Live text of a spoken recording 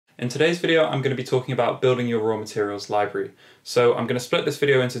In today's video, I'm going to be talking about building your raw materials library. So I'm going to split this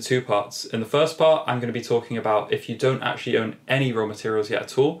video into two parts. In the first part, I'm going to be talking about if you don't actually own any raw materials yet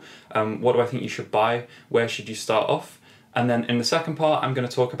at all, what do I think you should buy, where should you start off? And then in the second part, I'm going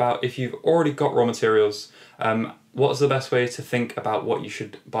to talk about if you've already got raw materials, what's the best way to think about what you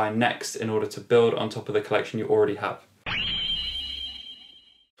should buy next in order to build on top of the collection you already have.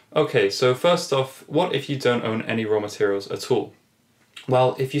 Okay, so first off, what if you don't own any raw materials at all?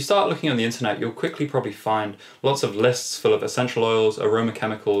 Well, if you start looking on the internet, you'll quickly probably find lots of lists full of essential oils, aroma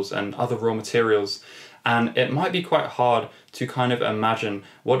chemicals, and other raw materials. And it might be quite hard to kind of imagine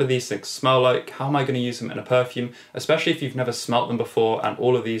what do these things smell like, how am I going to use them in a perfume, especially if you've never smelt them before and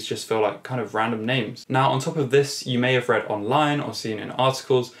all of these just feel like kind of random names. Now, on top of this, you may have read online or seen in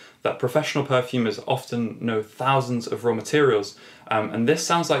articles that professional perfumers often know thousands of raw materials. And this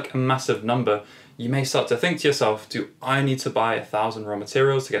sounds like a massive number. You may start to think to yourself, do I need to buy 1,000 raw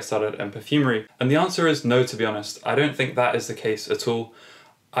materials to get started in perfumery? And the answer is no, to be honest. I don't think that is the case at all.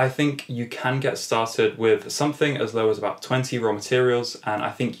 I think you can get started with something as low as about 20 raw materials, and I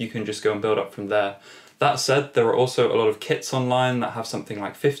think you can just go and build up from there. That said, there are also a lot of kits online that have something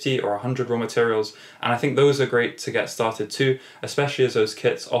like 50 or 100 raw materials, and I think those are great to get started too, especially as those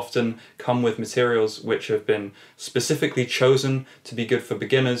kits often come with materials which have been specifically chosen to be good for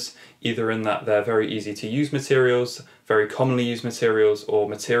beginners, either in that they're very easy to use materials, very commonly used materials, or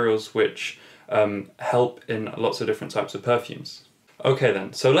materials which help in lots of different types of perfumes. Okay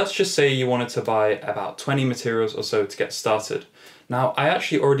then, so let's just say you wanted to buy about 20 materials or so to get started. Now, I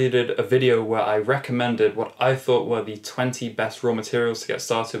actually already did a video where I recommended what I thought were the 20 best raw materials to get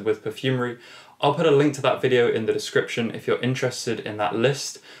started with perfumery. I'll put a link to that video in the description if you're interested in that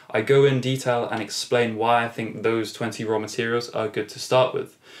list. I go in detail and explain why I think those 20 raw materials are good to start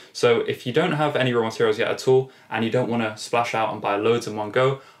with. So if you don't have any raw materials yet at all, and you don't want to splash out and buy loads in one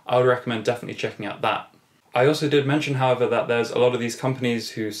go, I would recommend definitely checking out that. I also did mention, however, that there's a lot of these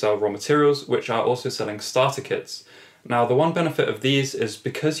companies who sell raw materials which are also selling starter kits. Now, the one benefit of these is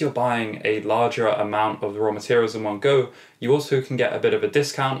because you're buying a larger amount of the raw materials in one go, you also can get a bit of a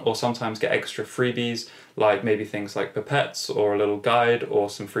discount or sometimes get extra freebies, like maybe things like pipettes or a little guide or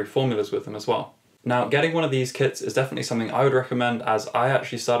some free formulas with them as well. Now, getting one of these kits is definitely something I would recommend, as I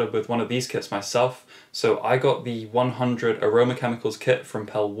actually started with one of these kits myself. So I got the 100 Aroma Chemicals kit from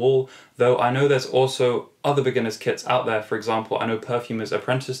Pell Wall, though I know there's also other beginners kits out there. For example, I know Perfumer's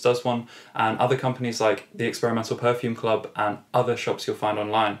Apprentice does one, and other companies like the Experimental Perfume Club and other shops you'll find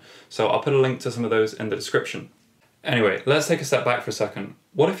online. So I'll put a link to some of those in the description. Anyway, let's take a step back for a second.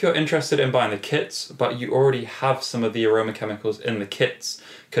 What if you're interested in buying the kits, but you already have some of the aroma chemicals in the kits?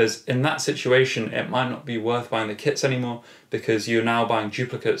 Because in that situation, it might not be worth buying the kits anymore because you're now buying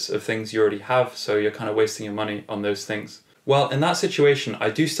duplicates of things you already have, so you're kind of wasting your money on those things. Well, in that situation, I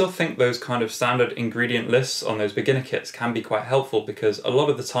do still think those kind of standard ingredient lists on those beginner kits can be quite helpful, because a lot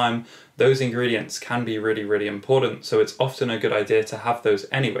of the time those ingredients can be really, really important, so it's often a good idea to have those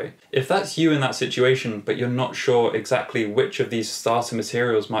anyway. If that's you in that situation, but you're not sure exactly which of these starter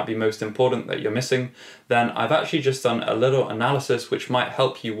materials might be most important that you're missing, then I've actually just done a little analysis which might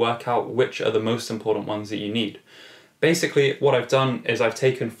help you work out which are the most important ones that you need. Basically, what I've done is I've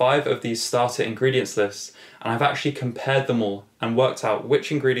taken 5 of these starter ingredients lists and I've actually compared them all and worked out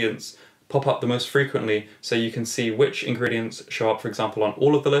which ingredients pop up the most frequently, so you can see which ingredients show up, for example, on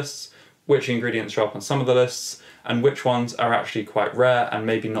all of the lists, which ingredients show up on some of the lists, and which ones are actually quite rare and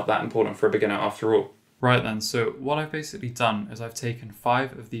maybe not that important for a beginner after all. Right then, so what I've basically done is I've taken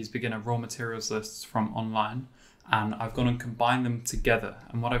 5 of these beginner raw materials lists from online and I've gone and combined them together,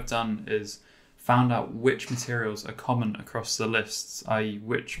 and what I've done is found out which materials are common across the lists, i.e.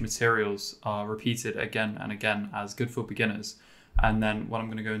 which materials are repeated again and again as good for beginners. And then what I'm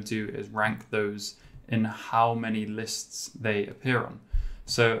going to go and do is rank those in how many lists they appear on.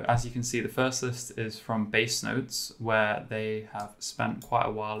 So as you can see, the first list is from Base Notes, where they have spent quite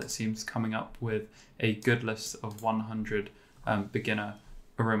a while, it seems, coming up with a good list of 100 beginner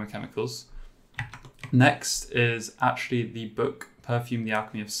aroma chemicals. Next is actually the book Perfume: The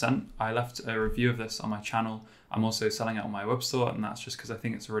Alchemy of Scent. I left a review of this on my channel. I'm also selling it on my web store, and that's just because I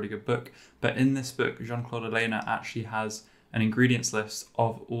think it's a really good book. But in this book, Jean-Claude Ellena actually has an ingredients list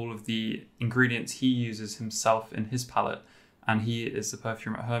of all of the ingredients he uses himself in his palette, and he is the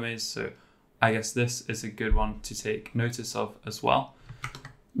perfumer at Hermes, so I guess this is a good one to take notice of as well.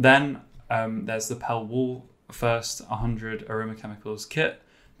 Then there's the Pell Wall First 100 Aroma Chemicals kit.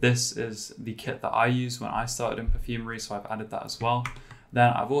 This is the kit that I used when I started in perfumery, so I've added that as well.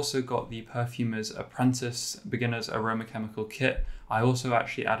 Then I've also got the Perfumer's Apprentice Beginner's Aroma Chemical kit. I also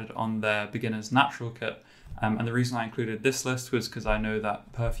actually added on their Beginner's Natural kit, And the reason I included this list was because I know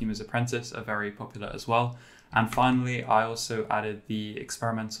that Perfumer's Apprentice are very popular as well. And finally, I also added the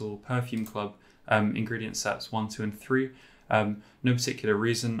Experimental Perfume Club ingredient sets 1, 2, and 3. No particular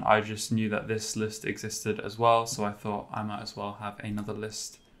reason, I just knew that this list existed as well, so I thought I might as well have another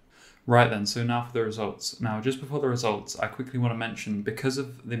list. Right then, so now for the results. Now, just before the results, I quickly want to mention, because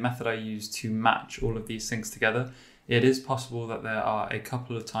of the method I used to match all of these things together, it is possible that there are a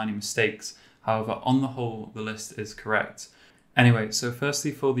couple of tiny mistakes. However, on the whole, the list is correct. Anyway, so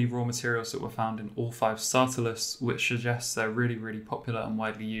firstly, for the raw materials that were found in all 5 starter lists, which suggests they're really, really popular and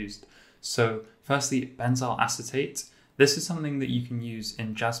widely used. So firstly, benzyl acetate. This is something that you can use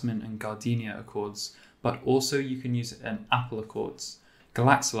in jasmine and gardenia accords, but also you can use it in apple accords.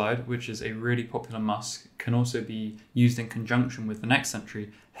 Galaxolide, which is a really popular musk, can also be used in conjunction with the next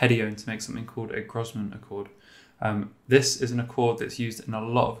entry, hedione, to make something called a Grossman accord. This is an accord that's used in a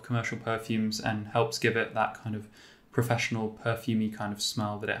lot of commercial perfumes and helps give it that kind of professional perfumey kind of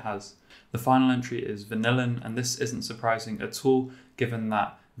smell that it has. The final entry is vanillin, and this isn't surprising at all, given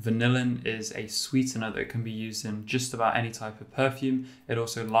that vanillin is a sweetener that can be used in just about any type of perfume. It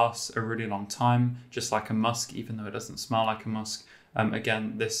also lasts a really long time, just like a musk, even though it doesn't smell like a musk.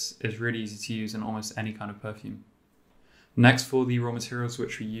 Again, this is really easy to use in almost any kind of perfume. Next, for the raw materials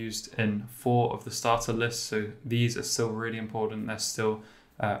which we used in 4 of the starter lists, so these are still really important, they're still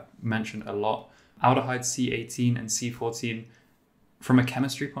mentioned a lot. Aldehyde C18 and C14. From a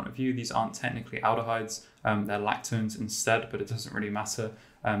chemistry point of view, these aren't technically aldehydes, they're lactones instead, but it doesn't really matter.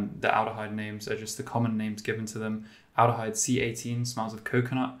 The aldehyde names are just the common names given to them. Aldehyde C18 smells of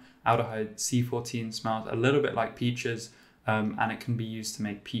coconut, aldehyde C14 smells a little bit like peaches, and it can be used to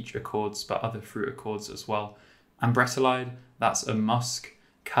make peach accords, but other fruit accords as well. Ambretolide, that's a musk.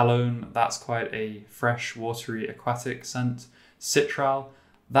 Calone, that's quite a fresh, watery, aquatic scent. Citral,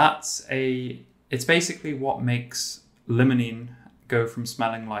 it's basically what makes limonene go from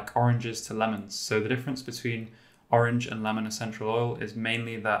smelling like oranges to lemons. So the difference between orange and lemon essential oil is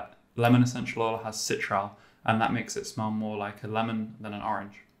mainly that lemon essential oil has citral, and that makes it smell more like a lemon than an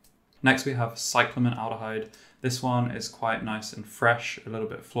orange. Next we have cyclamen aldehyde. This one is quite nice and fresh, a little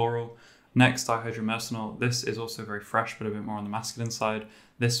bit floral. Next, dihydromercenol. This is also very fresh, but a bit more on the masculine side.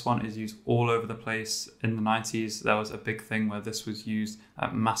 This one is used all over the place. In the 90s, there was a big thing where this was used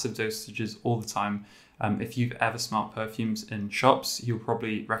at massive dosages all the time. If you've ever smelled perfumes in shops, you'll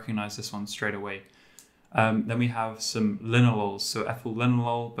probably recognize this one straight away. Then we have some linalols, so ethyl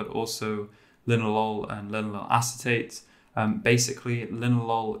linalol, but also linalol and linalool acetate. Basically,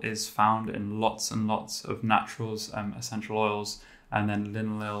 linalol is found in lots and lots of naturals, essential oils, and then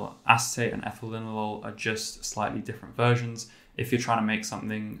linalool acetate and ethyl linalol are just slightly different versions. If you're trying to make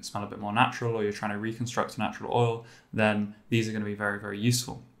something smell a bit more natural, or you're trying to reconstruct a natural oil, then these are going to be very, very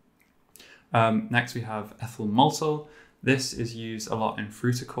useful. Next, we have ethyl maltol. This is used a lot in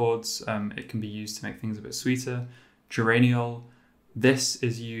fruit accords. It can be used to make things a bit sweeter. Geraniol. This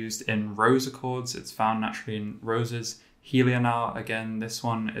is used in rose accords. It's found naturally in roses. Helional, again, this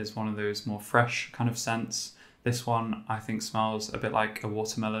one is one of those more fresh kind of scents. This one I think smells a bit like a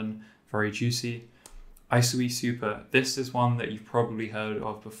watermelon, very juicy. Isoe Super, this is one that you've probably heard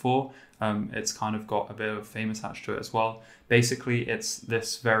of before. It's kind of got a bit of fame attached to it as well. Basically, it's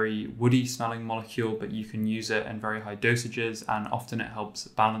this very woody smelling molecule, but you can use it in very high dosages, and often it helps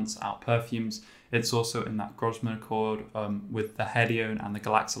balance out perfumes. It's also in that Grossman accord with the hedione and the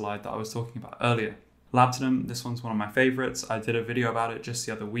galaxolide that I was talking about earlier. Labdanum, this one's one of my favorites. I did a video about it just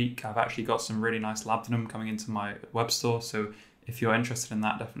the other week. I've actually got some really nice labdanum coming into my web store, so if you're interested in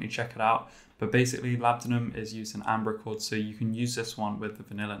that, definitely check it out. But basically, labdanum is used in amber accords, so you can use this one with the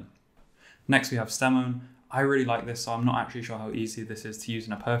vanillin. Next, we have stemone. I really like this, so I'm not actually sure how easy this is to use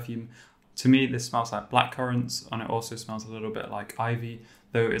in a perfume. To me, this smells like blackcurrants, and it also smells a little bit like ivy,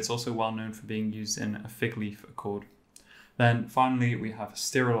 though it's also well known for being used in a fig leaf accord. Then finally, we have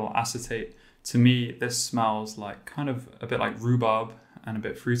sterol acetate. To me, this smells like kind of a bit like rhubarb and a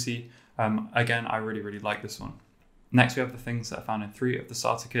bit fruity. Again, I really, really like this one. Next, we have the things that are found in 3 of the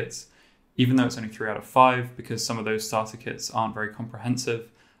starter kits. Even though it's only 3 out of 5, because some of those starter kits aren't very comprehensive,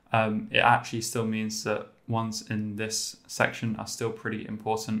 it actually still means that ones in this section are still pretty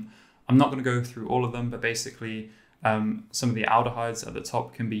important. I'm not going to go through all of them, but basically some of the aldehydes at the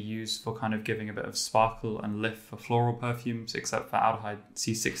top can be used for kind of giving a bit of sparkle and lift for floral perfumes, except for aldehyde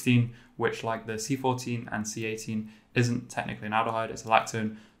C16, which, like the C14 and C18, isn't technically an aldehyde, it's a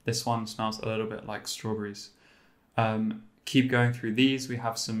lactone. This one smells a little bit like strawberries. Keep going through these. We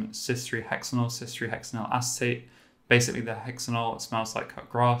have some cis-3-hexanyl acetate. Basically, the hexanol smells like cut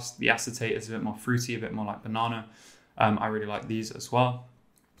grass. The acetate is a bit more fruity, a bit more like banana. I really like these as well.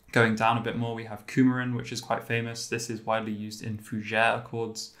 Going down a bit more, we have coumarin, which is quite famous. This is widely used in fougere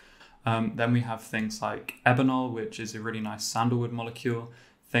accords. Then we have things like ebanol, which is a really nice sandalwood molecule.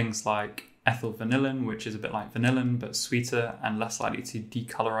 Things like ethyl vanillin, which is a bit like vanillin, but sweeter and less likely to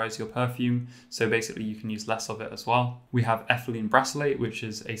decolorize your perfume. So basically you can use less of it as well. We have ethylene brassylate, which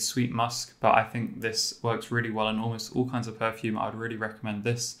is a sweet musk, but I think this works really well in almost all kinds of perfume. I would really recommend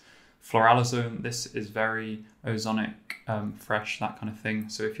this. Floralizone, this is very ozonic, fresh, that kind of thing.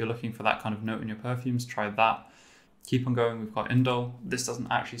 So if you're looking for that kind of note in your perfumes, try that. Keep on going, we've got indole. This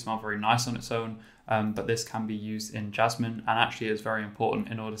doesn't actually smell very nice on its own, but this can be used in jasmine and actually is very important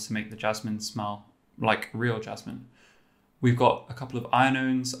in order to make the jasmine smell like real jasmine. We've got a couple of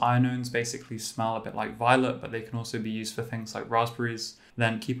ionones. Ionones basically smell a bit like violet, but they can also be used for things like raspberries.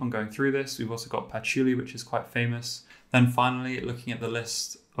 Then keep on going through this. We've also got patchouli, which is quite famous. Then finally, looking at the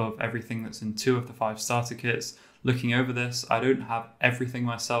list of everything that's in 2 of the 5 starter kits, looking over this, I don't have everything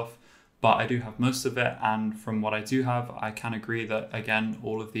myself, but I do have most of it. And from what I do have, I can agree that, again,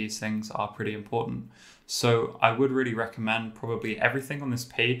 all of these things are pretty important. So I would really recommend probably everything on this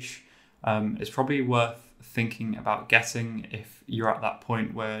page. It's probably worth thinking about getting if you're at that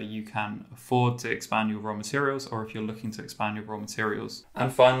point where you can afford to expand your raw materials, or if you're looking to expand your raw materials.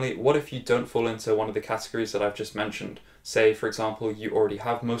 And finally, what if you don't fall into one of the categories that I've just mentioned? Say, for example, you already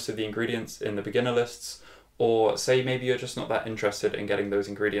have most of the ingredients in the beginner lists, or say maybe you're just not that interested in getting those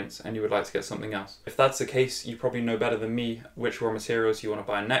ingredients and you would like to get something else. If that's the case, you probably know better than me which raw materials you want to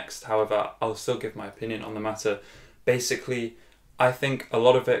buy next. However, I'll still give my opinion on the matter. Basically, I think a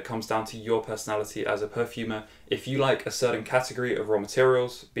lot of it comes down to your personality as a perfumer. If you like a certain category of raw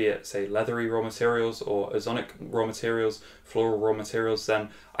materials, be it say leathery raw materials or ozonic raw materials, floral raw materials, then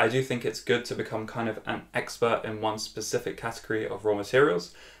I do think it's good to become kind of an expert in one specific category of raw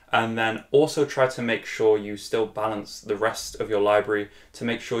materials. And then also try to make sure you still balance the rest of your library to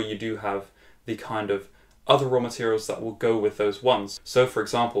make sure you do have the kind of other raw materials that will go with those ones. So for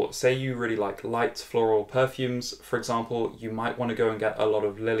example, say you really like light floral perfumes, for example, you might want to go and get a lot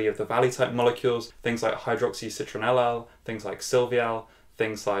of lily of the valley type molecules, things like hydroxycitronellal, things like sylvial,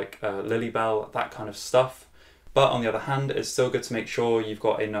 things like lilybell, that kind of stuff. But on the other hand, it's still good to make sure you've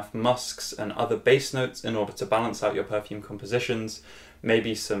got enough musks and other base notes in order to balance out your perfume compositions.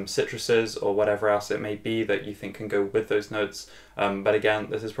 Maybe some citruses or whatever else it may be that you think can go with those notes. But again,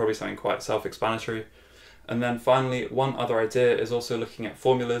 this is probably something quite self-explanatory. And then finally, one other idea is also looking at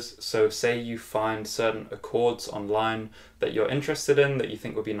formulas. So say you find certain accords online that you're interested in, that you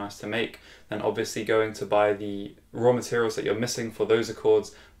think would be nice to make, then obviously going to buy the raw materials that you're missing for those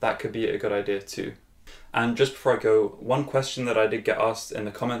accords, that could be a good idea too. And just before I go, one question that I did get asked in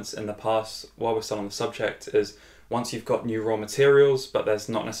the comments in the past while we're still on the subject is, once you've got new raw materials, but there's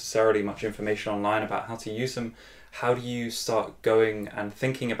not necessarily much information online about how to use them, how do you start going and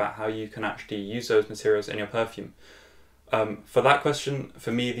thinking about how you can actually use those materials in your perfume? For that question,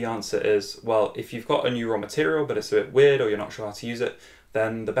 for me, the answer is, well, if you've got a new raw material, but it's a bit weird or you're not sure how to use it,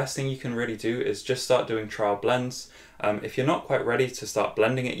 then the best thing you can really do is just start doing trial blends. If you're not quite ready to start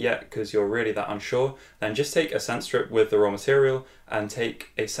blending it yet because you're really that unsure, then just take a scent strip with the raw material and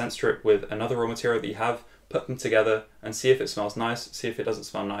take a scent strip with another raw material that you have, put them together and see if it smells nice, see if it doesn't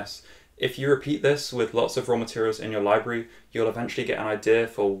smell nice. If you repeat this with lots of raw materials in your library, you'll eventually get an idea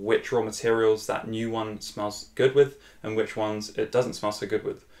for which raw materials that new one smells good with and which ones it doesn't smell so good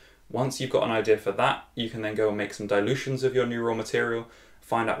with. Once you've got an idea for that, you can then go and make some dilutions of your new raw material,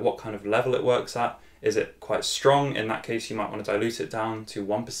 find out what kind of level it works at. Is it quite strong? In that case, you might want to dilute it down to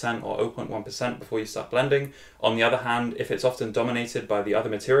 1% or 0.1% before you start blending. On the other hand, if it's often dominated by the other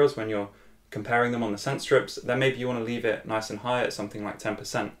materials when you're comparing them on the scent strips, then maybe you want to leave it nice and high at something like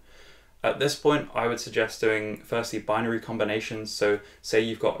 10%. At this point, I would suggest doing firstly binary combinations. So say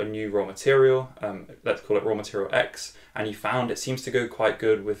you've got a new raw material, let's call it raw material X, and you found it seems to go quite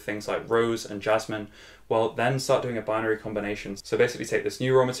good with things like rose and jasmine. Well, then start doing a binary combination. So basically take this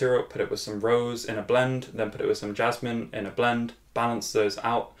new raw material, put it with some rose in a blend, then put it with some jasmine in a blend, balance those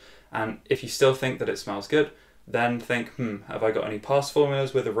out. And if you still think that it smells good, then think, have I got any past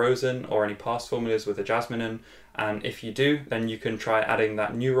formulas with a rose in or any past formulas with a jasmine in? And if you do, then you can try adding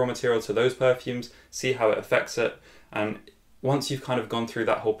that new raw material to those perfumes, see how it affects it. And once you've kind of gone through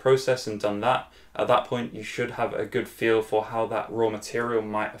that whole process and done that, at that point you should have a good feel for how that raw material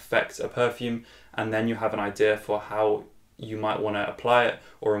might affect a perfume, and then you have an idea for how you might want to apply it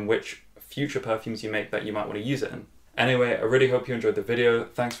or in which future perfumes you make that you might want to use it in. Anyway, I really hope you enjoyed the video.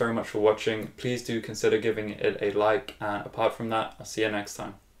 Thanks very much for watching. Please do consider giving it a like, and apart from that, I'll see you next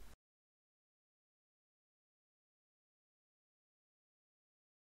time.